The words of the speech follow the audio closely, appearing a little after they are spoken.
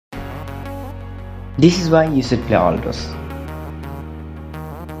This is why you should play Aldous.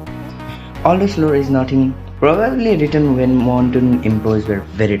 Aldous' lore is nothing, probably written when mountain emperors were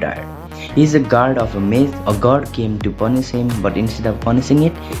very tired. He is a guard of a maze. A god came to punish him, but instead of punishing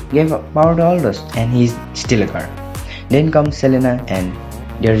it, gave power to Aldous, and he is still a guard. Then comes Selena, and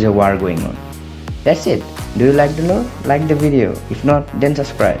there is a war going on. That's it. Do you like the lore? Like the video. If not, then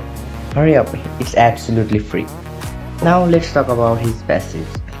subscribe. Hurry up, it's absolutely free. Now let's talk about his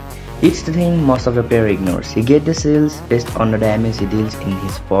passives. It's the thing most of the player ignores. He gets the shields based on the damage he deals in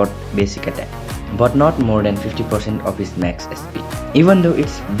his 4th basic attack, but not more than 50% of his max SP. Even though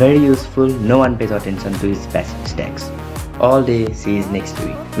it's very useful, no one pays attention to his passive stacks. All they see is next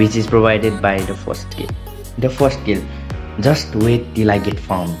to it, which is provided by the first skill. The first skill, just wait till I get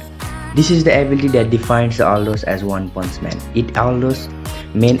found. This is the ability that defines the Aldous as One Punch Man. It Aldous'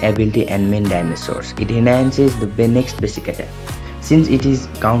 main ability and main damage source. It enhances the next basic attack. Since it is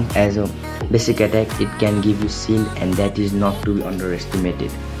counted as a basic attack, it can give you shield, and that is not to be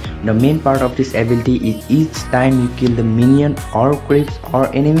underestimated. The main part of this ability is each time you kill the minion or creeps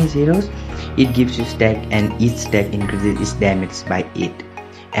or enemies heroes, it gives you stack, and each stack increases its damage by 8,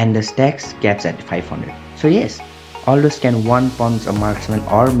 and the stacks caps at 500. So yes, Aldous can one punch a marksman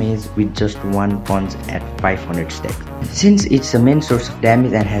or mage with just one punch at 500 stacks. Since it's the main source of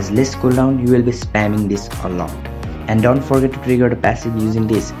damage and has less cooldown, you will be spamming this a lot. And don't forget to trigger the passive using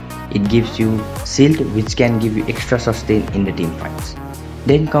this. It gives you shield, which can give you extra sustain in the team fights.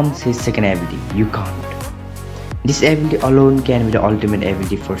 Then comes his second ability, You Can't. This ability alone can be the ultimate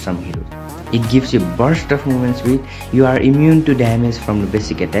ability for some heroes. It gives you burst of movement speed, you are immune to damage from the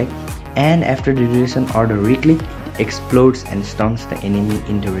basic attack, and after the duration or the reclick, it explodes and stuns the enemy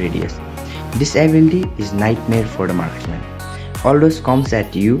in the radius. This ability is nightmare for the marksman. Aldous comes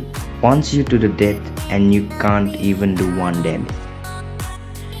at you, punch you to the death, and you can't even do 1 damage.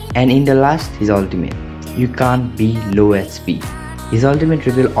 And in the last, his ultimate, You Can't Be Low HP. His ultimate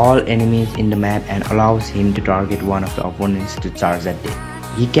reveals all enemies in the map and allows him to target one of the opponents to charge at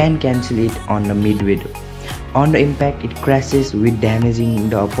death. He can cancel it on the mid-window. On the impact, it crashes with damaging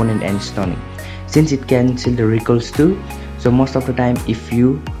the opponent and stunning. Since it cancels the recalls too, so most of the time if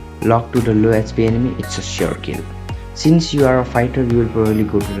you lock to the low HP enemy, it's a sure kill. Since you are a fighter, you will probably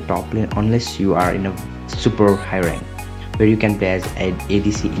go to the top lane unless you are in a super high rank, where you can play as an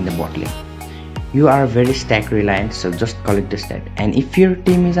ADC in the bot lane. You are very stack reliant, so just collect the stack. And if your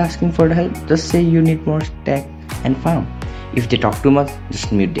team is asking for the help, just say you need more stack and farm. If they talk too much,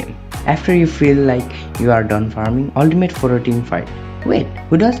 just mute them. After you feel like you are done farming, ultimate for a team fight. Wait,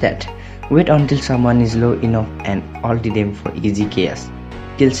 who does that? Wait until someone is low enough and ulti them for easy chaos.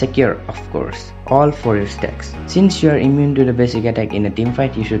 Kill secure, of course, all for your stacks. Since you are immune to the basic attack in a team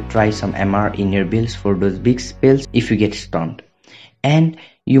fight, you should try some MR in your builds for those big spells if you get stunned. And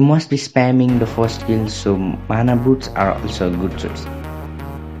you must be spamming the first skill, so mana boots are also a good choice.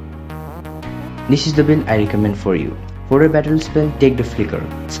 This is the build I recommend for you. For a battle spell, take the flicker.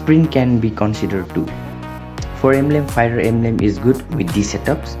 Sprint can be considered too. For emblem, fighter emblem is good with these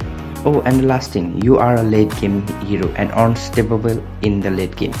setups. Oh, and the last thing, you are a late game hero and unstoppable in the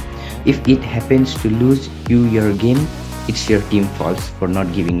late game. If it happens to lose you your game, it's your team fault for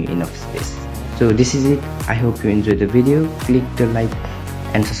not giving you enough space. So this is it. I hope you enjoyed the video. Click the like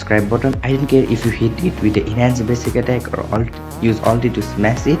and subscribe button. I don't care if you hit it with the enhanced basic attack or use ulti to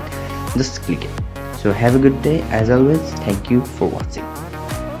smash it, just click it. So have a good day. As always, thank you for watching.